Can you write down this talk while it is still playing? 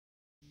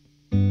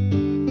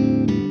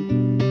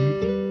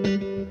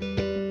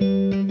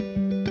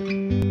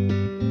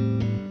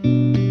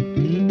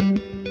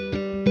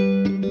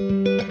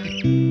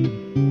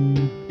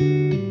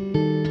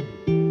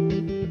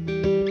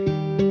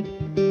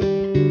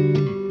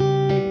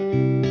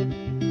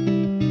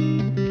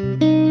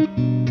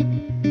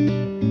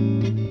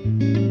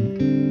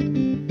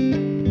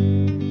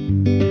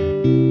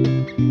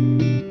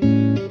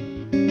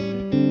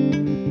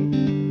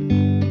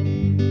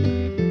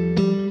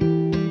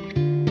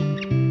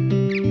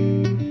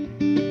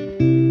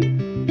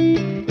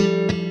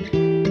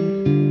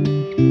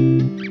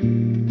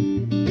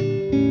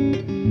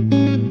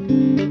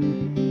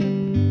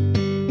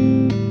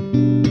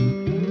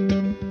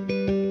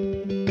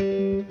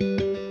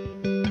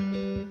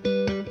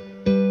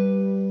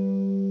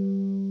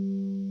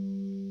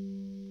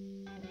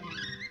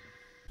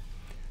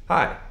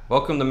Hi,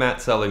 welcome to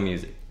Matt Selling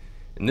Music.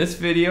 In this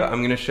video, I'm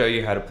going to show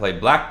you how to play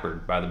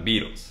Blackbird by the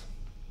Beatles.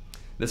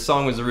 This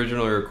song was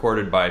originally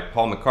recorded by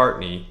Paul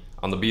McCartney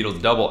on the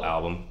Beatles double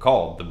album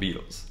called The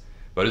Beatles,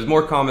 but is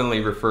more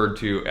commonly referred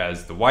to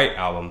as the White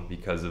Album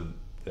because of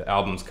the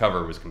album's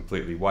cover was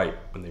completely white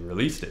when they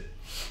released it.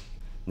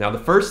 Now the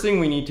first thing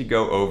we need to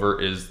go over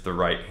is the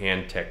right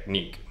hand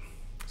technique.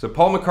 So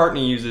Paul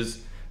McCartney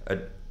uses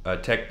a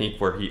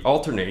technique where he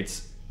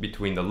alternates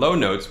between the low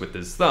notes with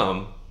his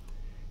thumb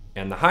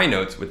and the high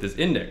notes with his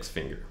index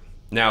finger.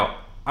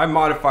 Now, I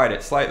modified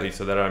it slightly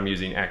so that I'm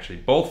using actually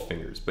both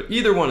fingers, but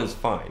either one is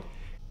fine.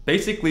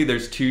 Basically,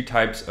 there's two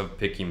types of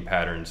picking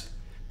patterns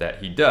that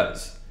he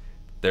does.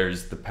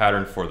 There's the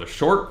pattern for the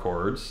short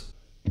chords,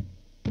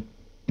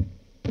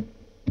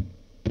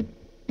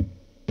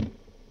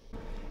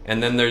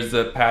 and then there's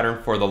the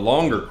pattern for the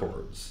longer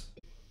chords.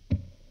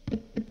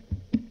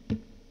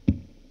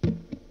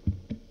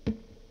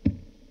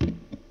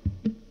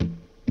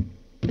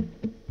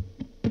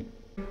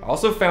 I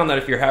also found that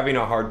if you're having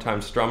a hard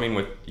time strumming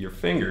with your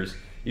fingers,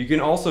 you can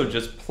also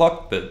just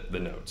pluck the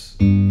notes.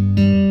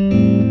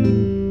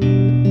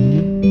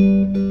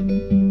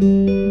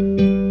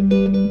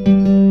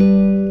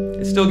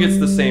 It still gets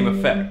the same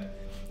effect.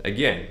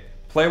 Again,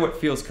 play what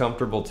feels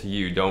comfortable to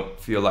you. Don't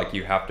feel like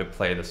you have to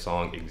play the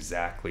song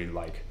exactly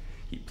like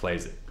he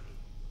plays it.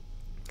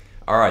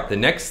 Alright, the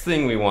next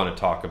thing we want to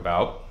talk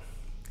about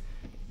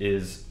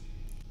is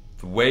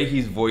the way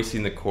he's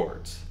voicing the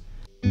chords.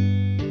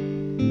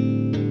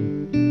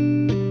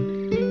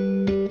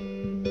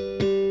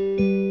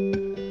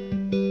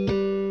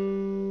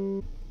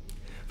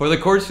 For the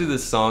chords to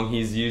this song,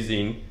 he's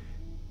using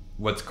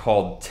what's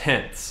called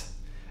tenths.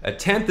 A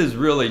tenth is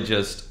really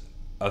just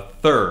a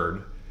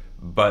third,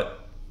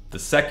 but the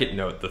second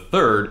note, the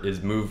third,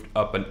 is moved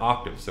up an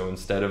octave. So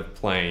instead of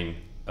playing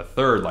a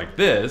third like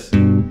this,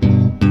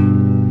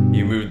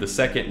 you move the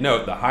second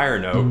note, the higher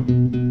note,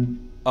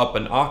 up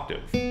an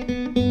octave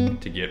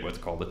to get what's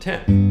called a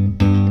tenth.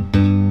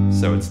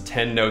 So it's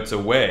 10 notes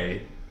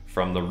away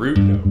from the root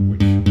note,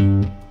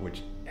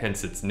 which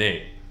hence its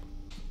name.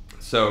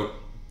 So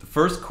the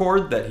first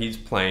chord that he's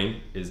playing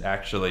is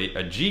actually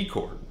a G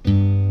chord.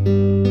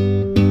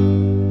 And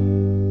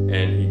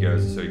he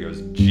goes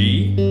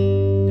G,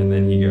 and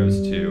then he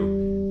goes to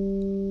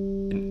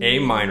an A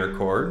minor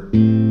chord,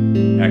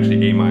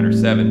 actually A minor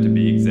 7 to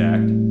be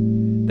exact.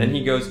 Then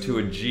he goes to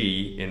a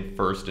G in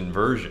first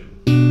inversion.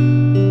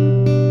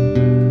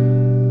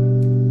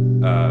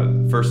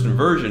 First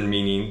inversion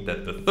meaning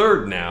that the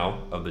third now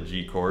of the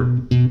G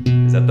chord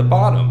is at the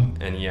bottom,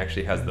 and he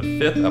actually has the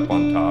fifth up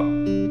on top,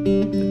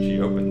 the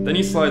G open. Then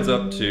he slides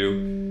up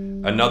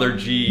to another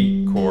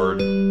G chord,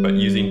 but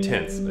using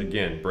tenths,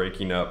 again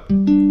breaking up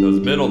those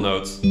middle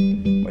notes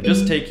by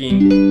just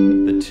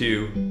taking the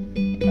two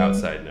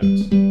outside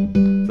notes.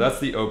 So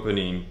that's the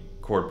opening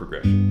chord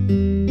progression.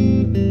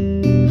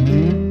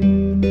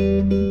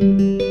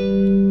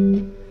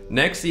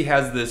 Next he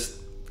has this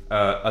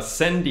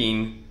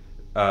ascending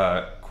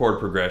chord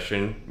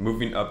progression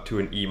moving up to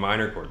an E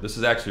minor chord. This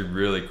is actually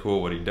really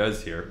cool what he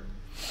does here.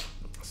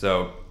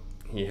 So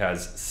he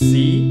has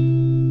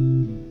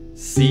C,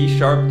 C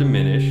sharp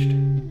diminished,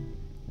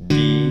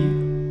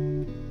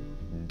 D,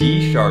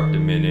 D sharp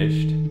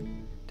diminished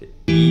to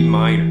E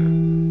minor.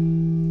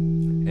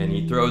 And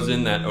he throws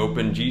in that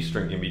open G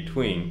string in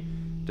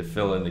between to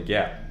fill in the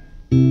gap.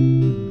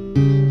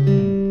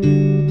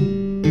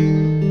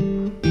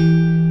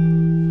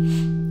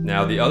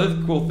 Now the other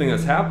cool thing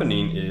that's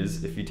happening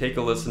is if you take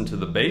a listen to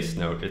the bass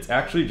note, it's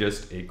actually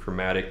just a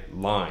chromatic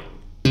line.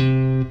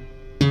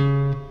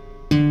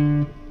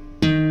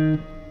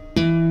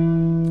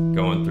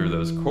 Going through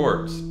those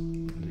chords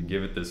to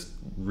give it this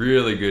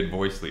really good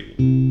voice leading.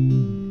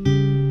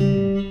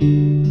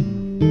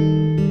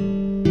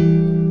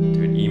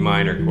 To an E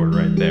minor chord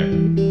right there.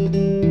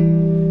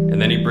 And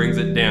then he brings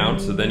it down,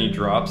 so then he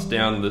drops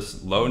down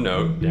this low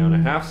note down a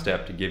half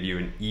step to give you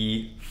an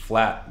E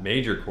flat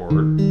major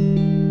chord.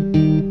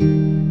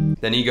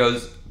 Then he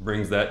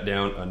brings that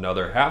down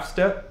another half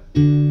step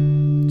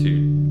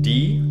to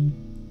D,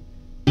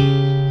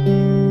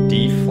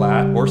 D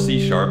flat or C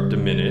sharp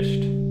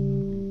diminished,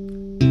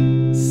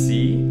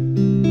 C,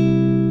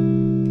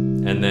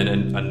 and then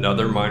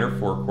another minor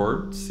 4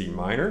 chord, C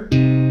minor.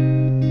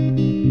 And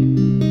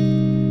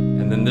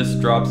then this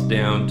drops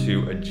down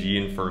to a G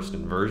in first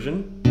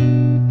inversion,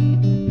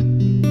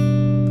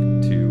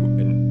 to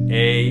an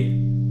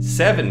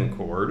A7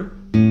 chord,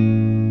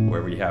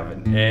 where we have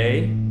an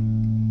A,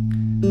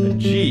 a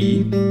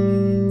G,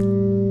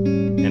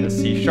 and a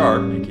C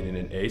sharp, making it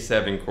an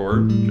A7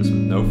 chord, just with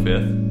no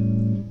fifth.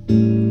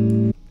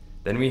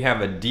 Then we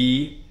have a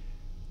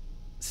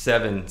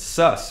D7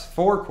 sus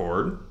 4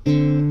 chord,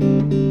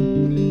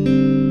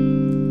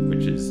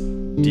 which is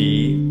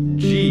D,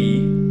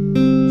 G,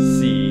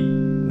 C,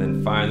 and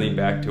then finally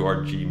back to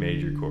our G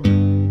major chord.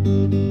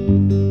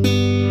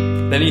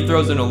 Then he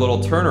throws in a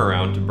little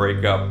turnaround to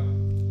break up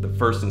the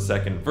first and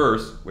second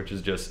verse, which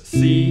is just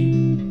C,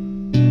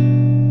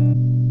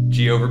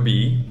 G over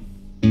B,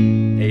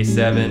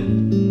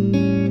 A7,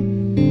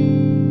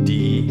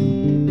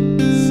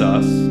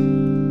 sus,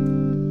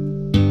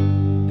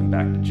 and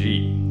back to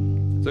G.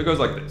 So it goes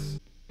like this.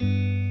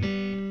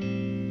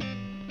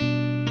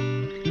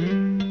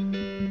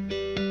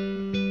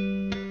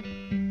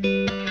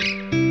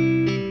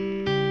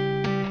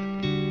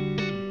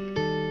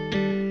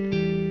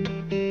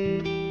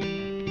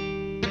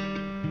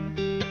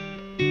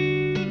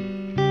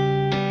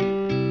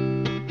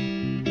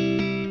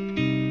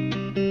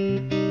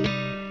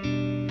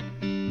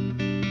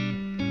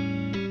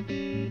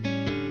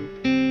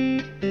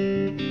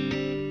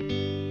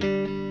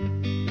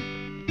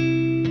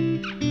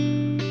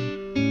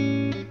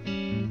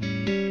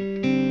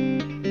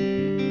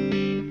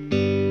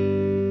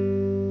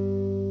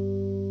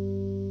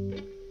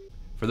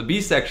 For the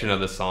B section of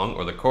the song,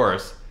 or the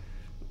chorus,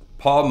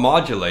 Paul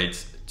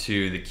modulates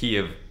to the key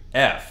of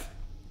F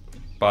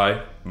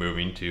by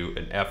moving to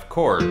an F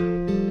chord.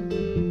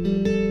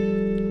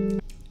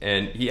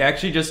 And he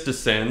actually just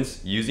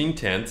descends, using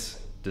tenths,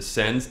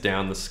 descends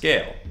down the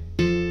scale.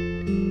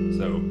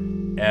 So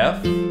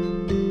F,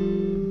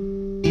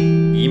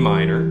 E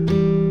minor,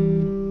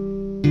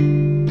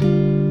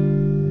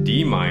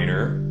 D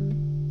minor,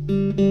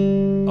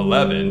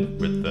 11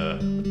 with the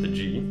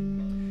G,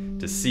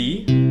 to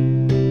C,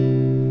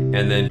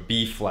 and then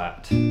B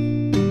flat,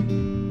 and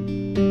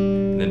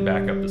then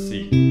back up to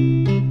C.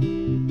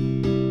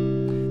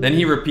 Then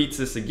he repeats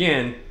this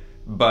again,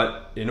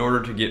 but in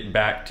order to get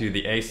back to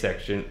the A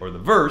section, or the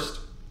verse,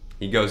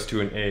 he goes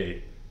to an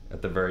A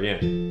at the very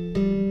end.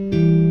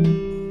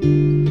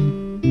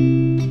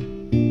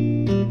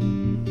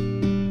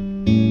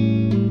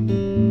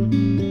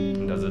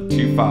 And does a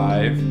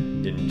 2/5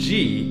 in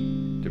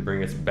G to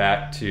bring us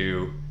back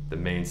to the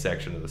main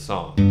section of the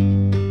song.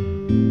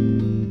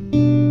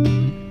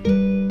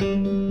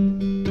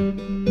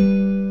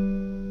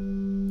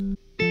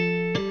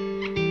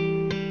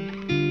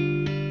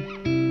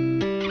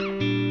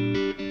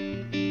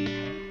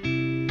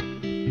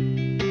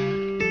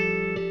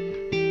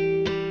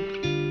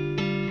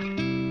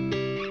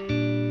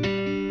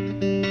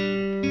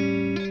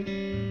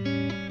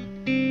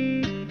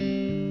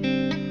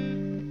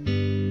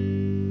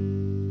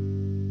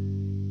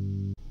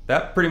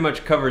 That pretty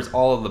much covers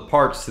all of the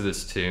parts to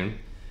this tune.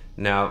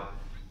 Now,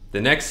 the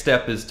next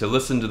step is to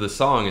listen to the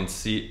song and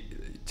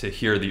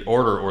hear the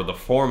order or the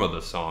form of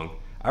the song.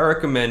 I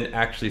recommend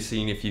actually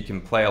seeing if you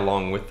can play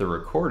along with the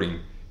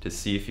recording to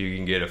see if you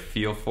can get a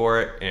feel for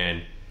it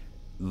and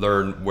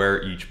learn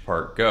where each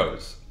part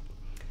goes.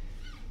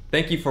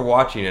 Thank you for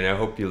watching, and I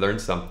hope you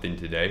learned something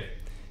today.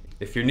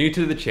 If you're new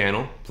to the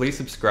channel, please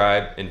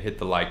subscribe and hit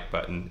the like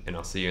button, and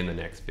I'll see you in the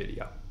next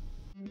video.